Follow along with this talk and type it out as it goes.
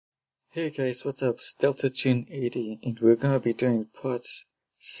Hey guys, what's up? It's Delta June 80, and we're gonna be doing part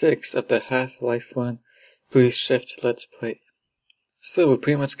 6 of the Half-Life 1 Blue Shift Let's Play. So we'll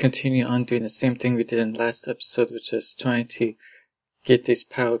pretty much continue on doing the same thing we did in last episode, which is trying to get these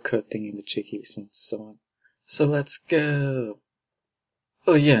power code thingy-majiggies and so on. So let's go!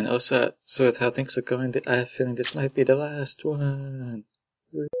 Oh yeah, and also, so with how things are going, I have a feeling this might be the last one.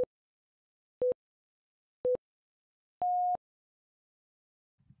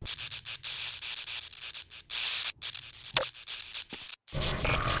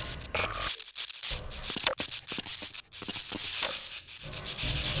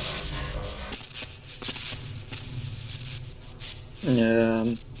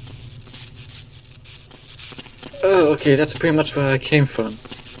 Oh, okay, that's pretty much where I came from.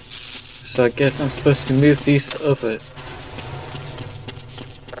 So I guess I'm supposed to move these over.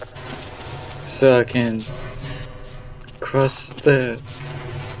 So I can cross there.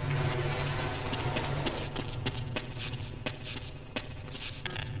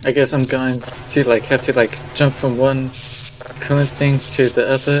 I guess I'm going to have to jump from one current thing to the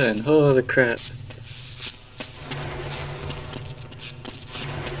other, and holy crap.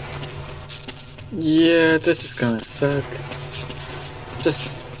 Yeah, this is gonna suck.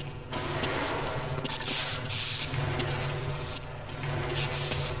 Just...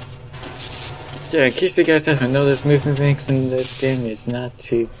 yeah, in case you guys haven't noticed, moving things in this game is not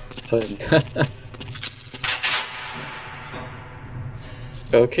too fun.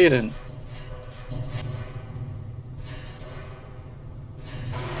 Okay then.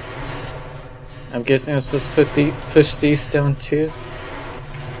 I'm guessing I'm supposed to push these down too.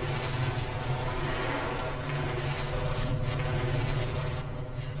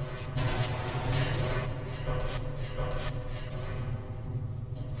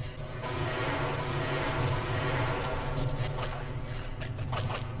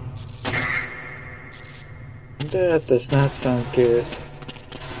 That does not sound good.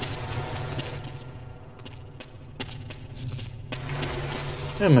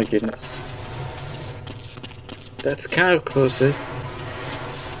 Oh my goodness. That's kind of closer.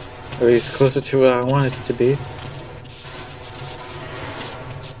 Or at least closer to where I want it to be.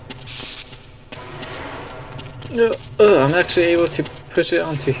 No, oh, I'm actually able to push it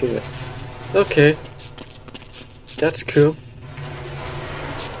onto here. Okay. That's cool.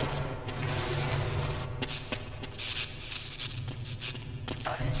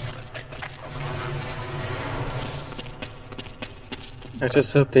 I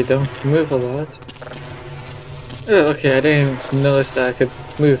just hope they don't move a lot. Oh, okay, I didn't even notice that I could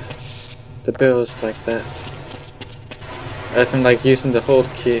move the barrels like that. As in using the hold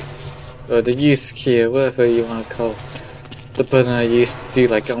key, or the use key, or whatever you want to call the button I used to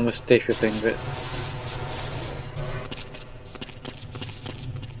do almost everything with.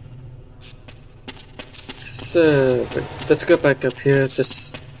 So, let's go back up here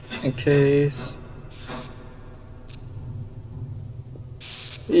just in case.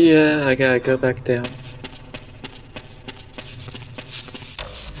 Yeah, I gotta go back down.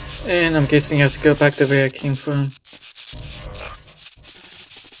 And I'm guessing I have to go back the way I came from.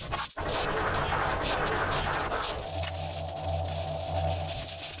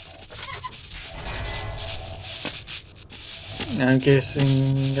 I'm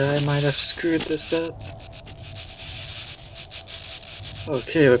guessing I might have screwed this up.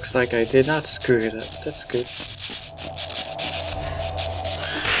 Okay, looks like I did not screw it up. That's good.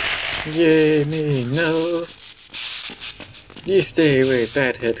 Yay me, no! You stay away,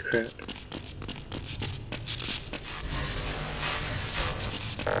 bad head crap.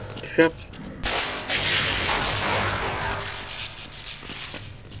 Crap.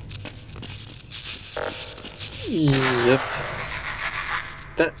 Yep.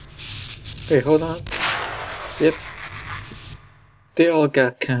 That... wait, hold on. Yep. They all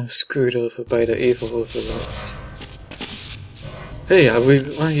got kind of screwed over by the evil overlords. Hey, I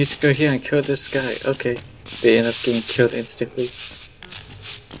want you to go here and kill this guy. Okay. They end up getting killed instantly.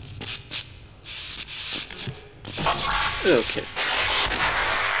 Okay.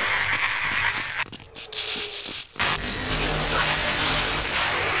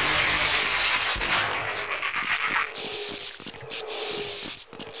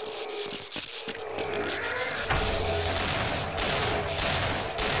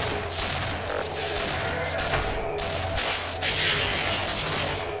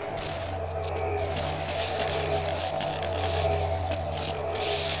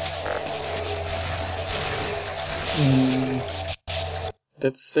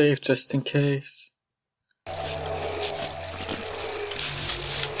 Let's save just in case.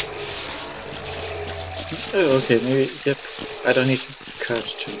 Oh, okay, maybe, yep. I don't need to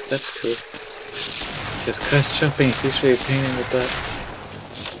crouch jump. That's cool. Because crouch jumping is usually a pain in the butt.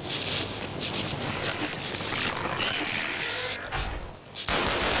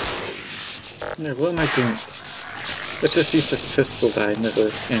 No, what am I doing? Let's just use this pistol that I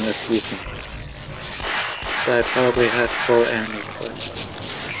never end up using. That I probably had full ammo for.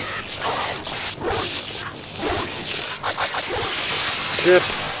 Yep.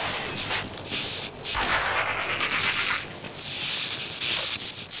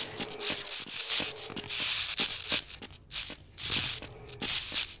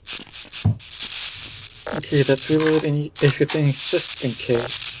 Okay, let's reload everything just in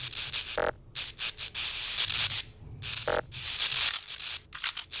case.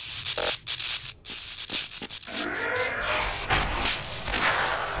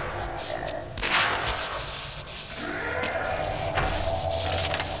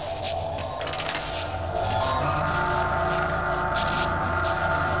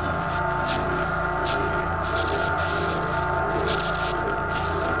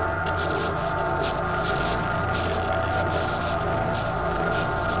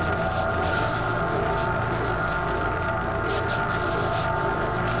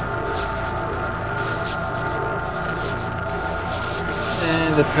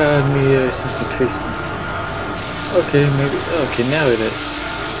 And the power meter isn't increasing. Okay, maybe. Okay, now it is.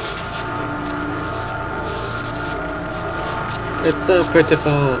 It's per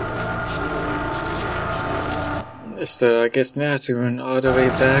default. So I guess now to run all the way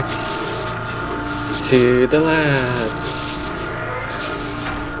back to the lab.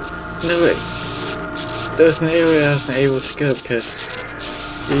 No wait. There was an area I wasn't able to go because,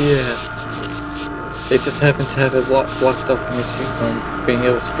 yeah. They just happened to have it blocked off me from being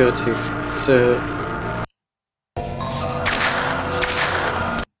able to go to. So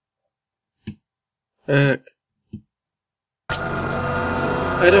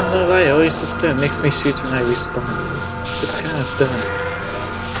I don't know why it always just makes me shoot when I respawn. It's kind of dumb.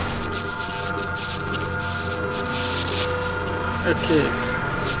 Okay.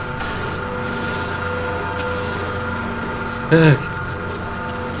 Ugh.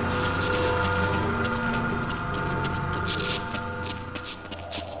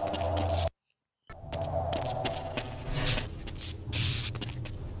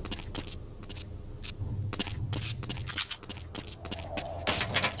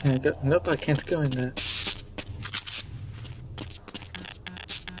 Can I go? Nope, I can't go in there.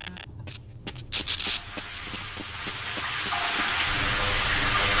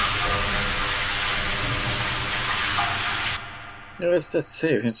 No, let's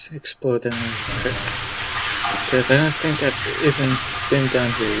save and explore down there. Because I don't think I've even been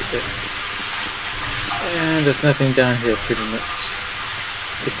down here yet. And there's nothing down here pretty much.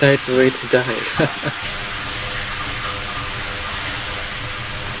 Besides a way to die.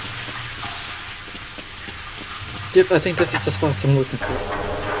 Yep, I think this is the spot I'm looking for.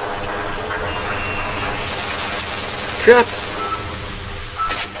 Crap!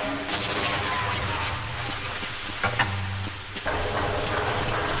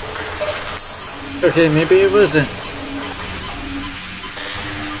 Okay, maybe it wasn't.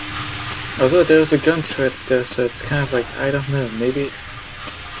 Although there was a gun turret there, so it's kind of like, I don't know, maybe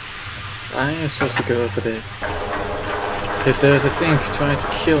I am supposed to go over there. Because there was a thing trying to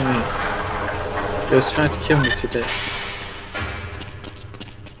kill me. It was trying to kill me today.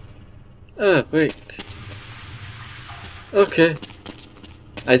 Oh, wait. Okay.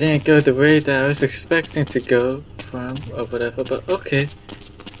 I didn't go the way that I was expecting to go from, or whatever, but okay.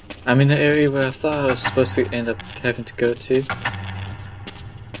 I'm in the area where I thought I was supposed to end up having to go to.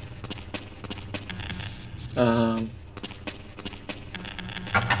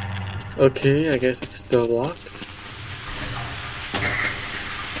 Okay, I guess it's still locked.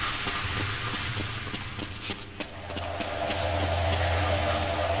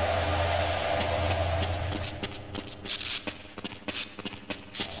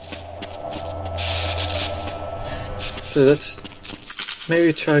 So let's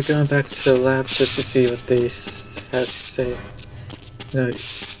maybe try going back to the lab just to see what they have to say. No.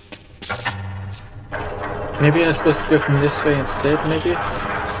 Maybe I'm supposed to go from this way instead, maybe?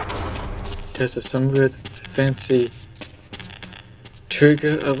 Because of some weird fancy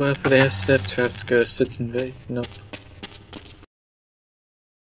trigger or whatever they have set to have to go a certain way. Nope.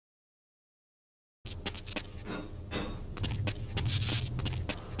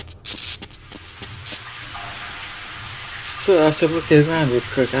 So after looking around real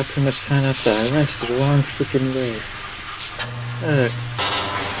quick, I pretty much found out that I went the wrong freaking way.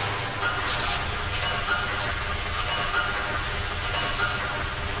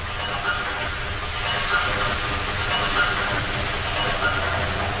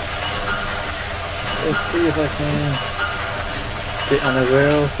 Let's see if I can get on a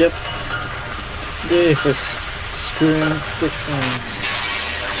rail. Yep. Yay for screwing the system.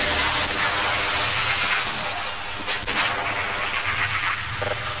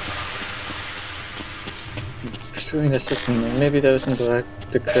 Screwing the system. Maybe that wasn't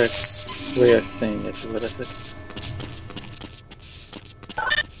the correct way of saying it or whatever.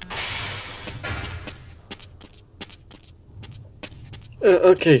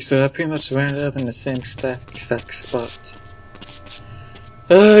 Okay, so I pretty much landed up in the same exact spot.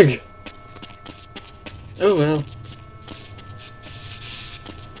 Ugh! Oh well.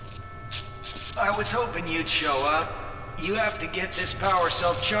 I was hoping you'd show up. You have to get this power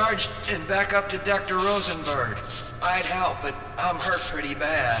cell charged and back up to Dr. Rosenberg. I'd help, but I'm hurt pretty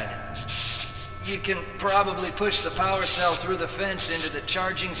bad. You can probably push the power cell through the fence into the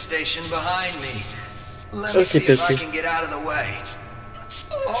charging station behind me. Let me see if I can get out of the way.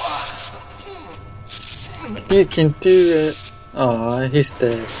 You can do it. Aw, he's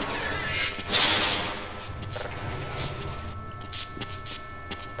dead.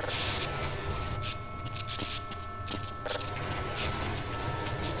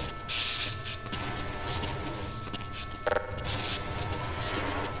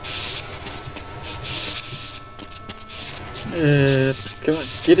 Come on,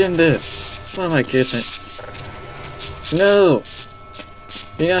 get in there. Oh my goodness. No!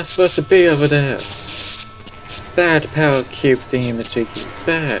 You're not supposed to be over there. Bad power cube thingy-majiggy.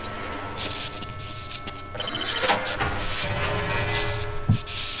 Bad.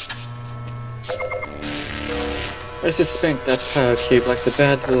 I should spank that power cube like the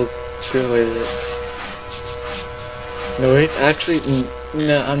bad little girl it is. No wait, actually,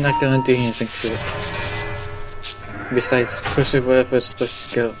 no, I'm not gonna do anything to it. Besides, push it wherever it's supposed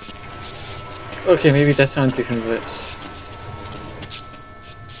to go. Okay, maybe that sounds even worse.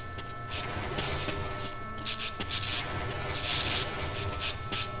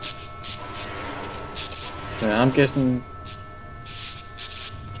 So I'm guessing...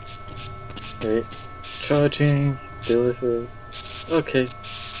 Wait. Charging, deliver... Okay.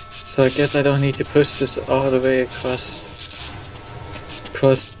 So I guess I don't need to push this all the way across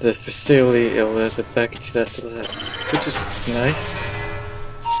the facility or whatever back to that lab. Which is nice.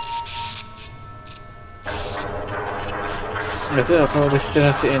 I think I'll probably still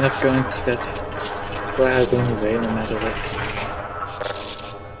have to end up going to that lab anyway, no matter what.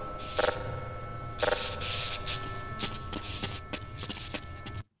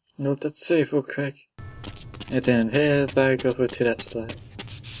 No, that's safe, we'll crack. And then head back over to that lab.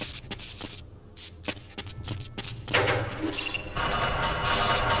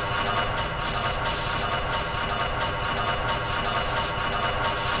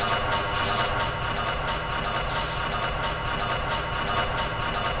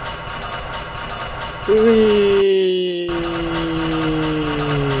 Whee!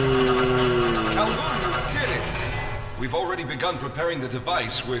 Calhoun, you did it! We've already begun preparing the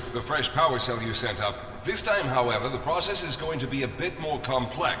device with the fresh power cell you sent up. This time, however, the process is going to be a bit more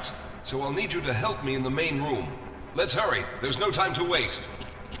complex, so I'll need you to help me in the main room. Let's hurry, there's no time to waste.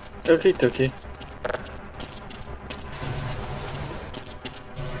 Okay.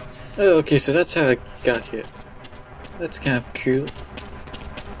 Oh, okay, so that's how I got here. That's kind of cool.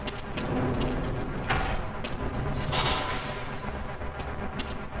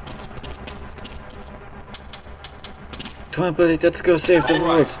 Come on, buddy, let's go save the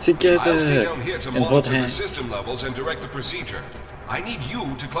world together. I'll stay down here to monitor the hands. system levels and direct the procedure. I need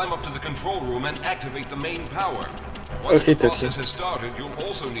you to climb up to the control room and activate the main power. Once the process has started, you'll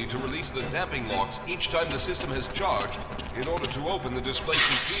also need to release the damping locks each time the system has charged in order to open the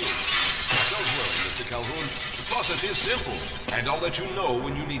displacement field. Don't worry, Mr. Calhoun. The process is simple, and I'll let you know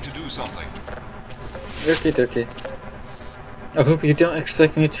when you need to do something. Okay. I hope you don't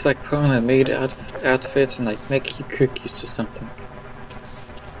expect me to like put on a maid outfit and like make you cookies or something.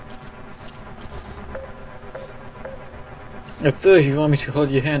 I thought you want me to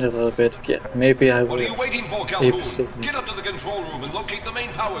hold your hand a little bit. Yeah, maybe I will. What are you waiting for, Calhoun? Get up to the control room and locate the main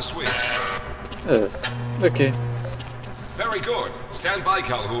power switch. Oh, okay. Very good. Stand by,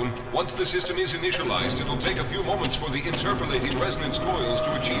 Calhoun. Once the system is initialized, it'll take a few moments for the interpolating resonance coils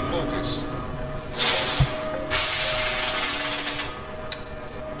to achieve focus.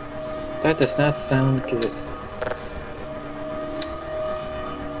 That does not sound good.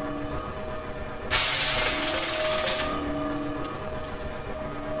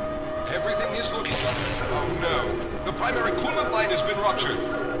 Everything is looking up. Oh no. The primary coolant line has been ruptured.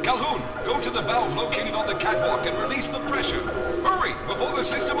 Calhoun, go to the valve located on the catwalk and release the pressure. Hurry, before the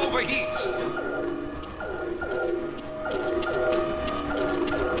system overheats.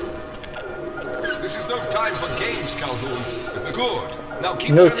 The This is no time for games, Calhoun. Good. Now keep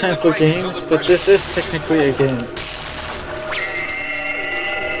No turning time the for crank until games, the but pressure- this is technically a game.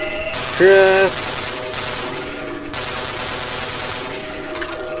 Crap!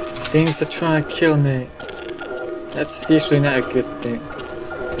 Things are trying to kill me. That's usually not a good thing.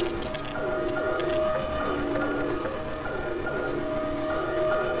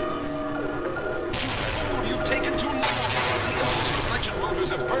 You've taken too long. Those deflection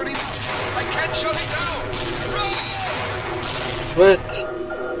motors are burning. I can't shut it down. What?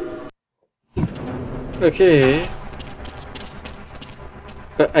 Okay.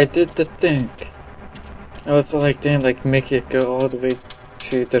 But I did the thing. I was like, didn't like make it go all the way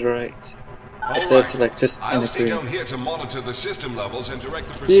to the right. Instead to like just in I'll the stay green. down here to monitor the system levels and direct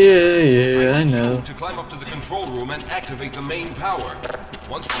the procedure. Yeah, I know. To climb up to the control room and activate the main power.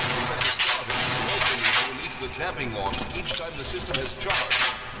 Once the process is started, you open and release the damping lock each time the system has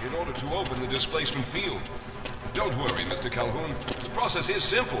charged in order to open the displacement field. Don't worry, Mr. Calhoun. The process is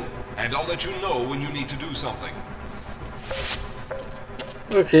simple, and I'll let you know when you need to do something.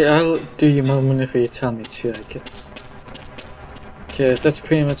 Okay, I'll do you more whenever you tell me to, I guess. Because that's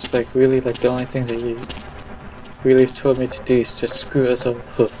pretty much like really like the only thing that you really told me to do is just screw us all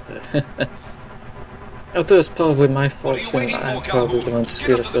over. Although it's probably my fault and I'm probably the one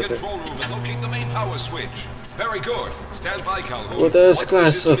screwed us over. Locate the main power switch. Very good. Stand by, Calhoun. Well, there's Once glass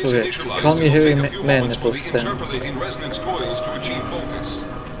the system over is it. initialized, Call me it will Harry take a few Man moments for the Nipples then. interpolating resonance coils to achieve focus.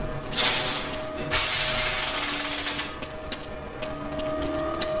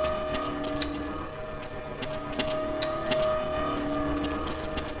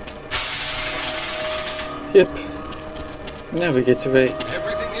 Yep. Now we get to wait.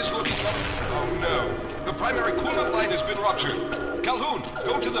 Everything is looking up. Oh no. The primary coolant line has been ruptured. Calhoun,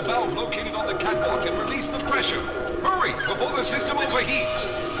 go to the valve located on the catwalk and release the pressure. Hurry, before the system overheats.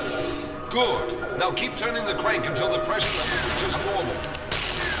 Good. Now keep turning the crank until the pressure level reaches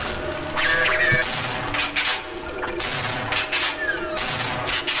normal.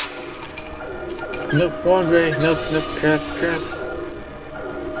 Nope, one way. Nope, crap.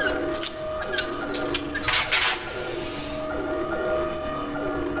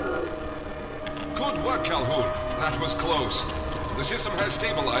 Good work, Calhoun. That was close. The system has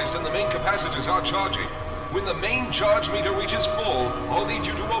stabilized and the main capacitors are charging. When the main charge meter reaches full, I'll need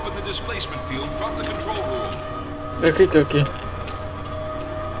you to open the displacement field from the control room. Okie dokie.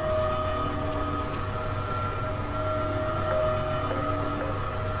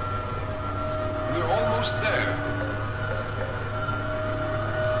 We're almost there.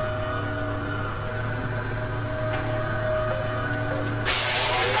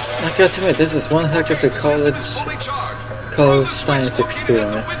 I gotta admit, this is one heck of a college science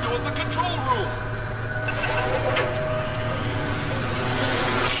experiment.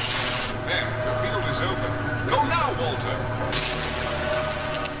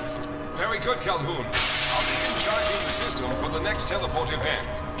 Very good, Calhoun. I'll begin charging the system for the next teleport event.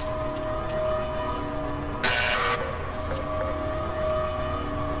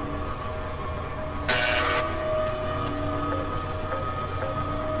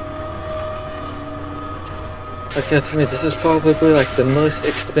 Okay, to me, this is probably like the most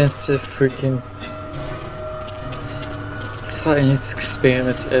expensive freaking science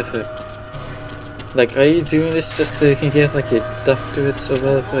experiment ever. Like, are you doing this just so you can get like a doctorate or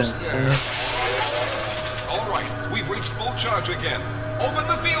whatever in science? Alright, we've reached full charge again. Open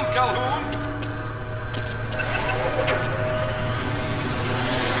the field, Calhoun!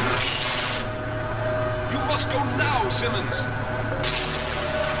 You must go now, Simmons!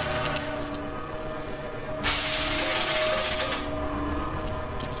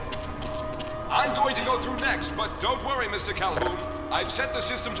 I'm going to go through next, but don't worry, Mr. Calhoun. I've set the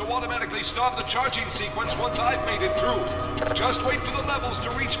system to automatically start the charging sequence once I've made it through. Just wait for the levels to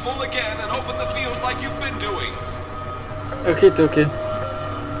reach full again and open the field like you've been doing. Okay, dokie.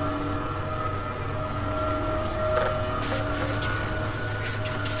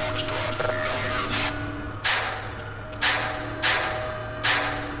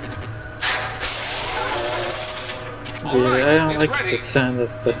 Yeah, I don't like the sound of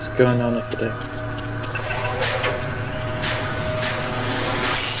what's going on over there.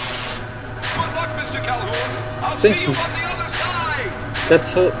 Good luck, Mr. Calhoun. I'll Thank see you you. on the other side.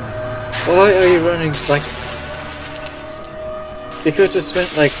 That's all. Why are you running like? You could just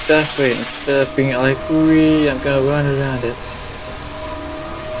went like that way instead of being like, wee, I'm gonna run around it.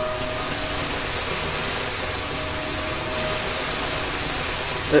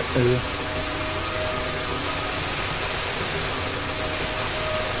 Uh-oh.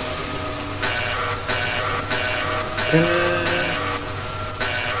 Come on.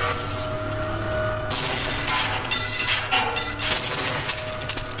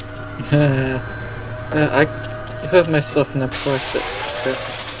 I hurt myself in the process.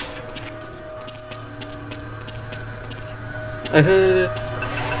 I heard it.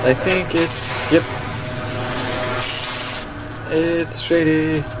 I think it's... Yep. It's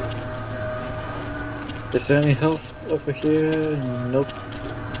ready. Is there any health over here? Nope.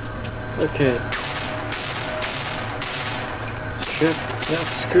 Okay. Yep. Yeah,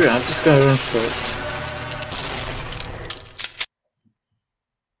 screw it. I'm just gonna run for it.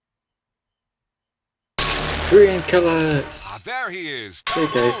 Green colors! Ah, there he is! Hey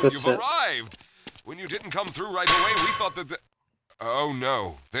guys, what's You've up? arrived! When you didn't come through right away, we thought that Oh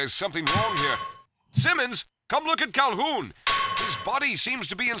no, there's something wrong here. Simmons, come look at Calhoun! His body seems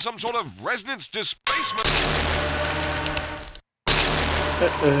to be in some sort of resonance displacement.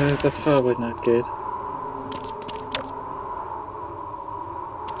 That's probably not good.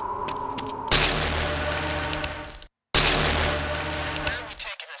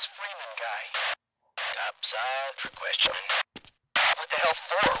 Topside for questioning. What the hell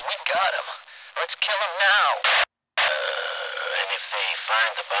for? We got him. Let's kill him now. And if they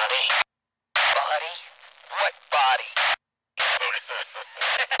find the body? Body? What body?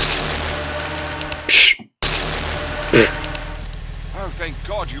 Oh, thank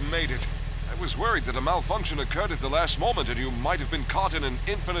God you made it. I was worried that a malfunction occurred at the last moment and you might have been caught in an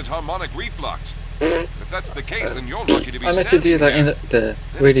infinite harmonic reflux. If that's the case, then you're lucky to be I meant to do that in the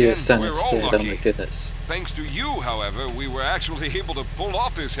radio sound we're all instead, oh lucky. my goodness. Thanks to you, however, we were actually able to pull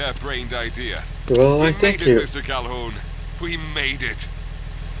off this harebrained idea. Well, I We thank made you. it, Mr. Calhoun. We made it.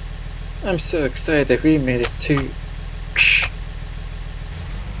 I'm so excited that we made it too.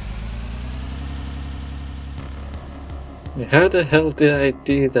 How the hell did I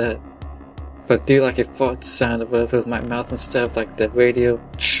do that? But do like a fart sound or whatever with my mouth instead of like the radio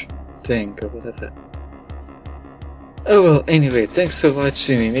thing or whatever. Oh well, anyway, thanks for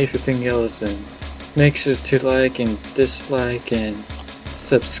watching and everything else, and make sure to like and dislike and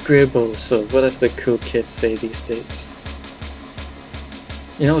subscribe or so whatever the cool kids say these days.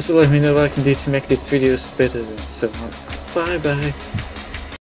 And also let me know what I can do to make these videos better and so on. Bye bye.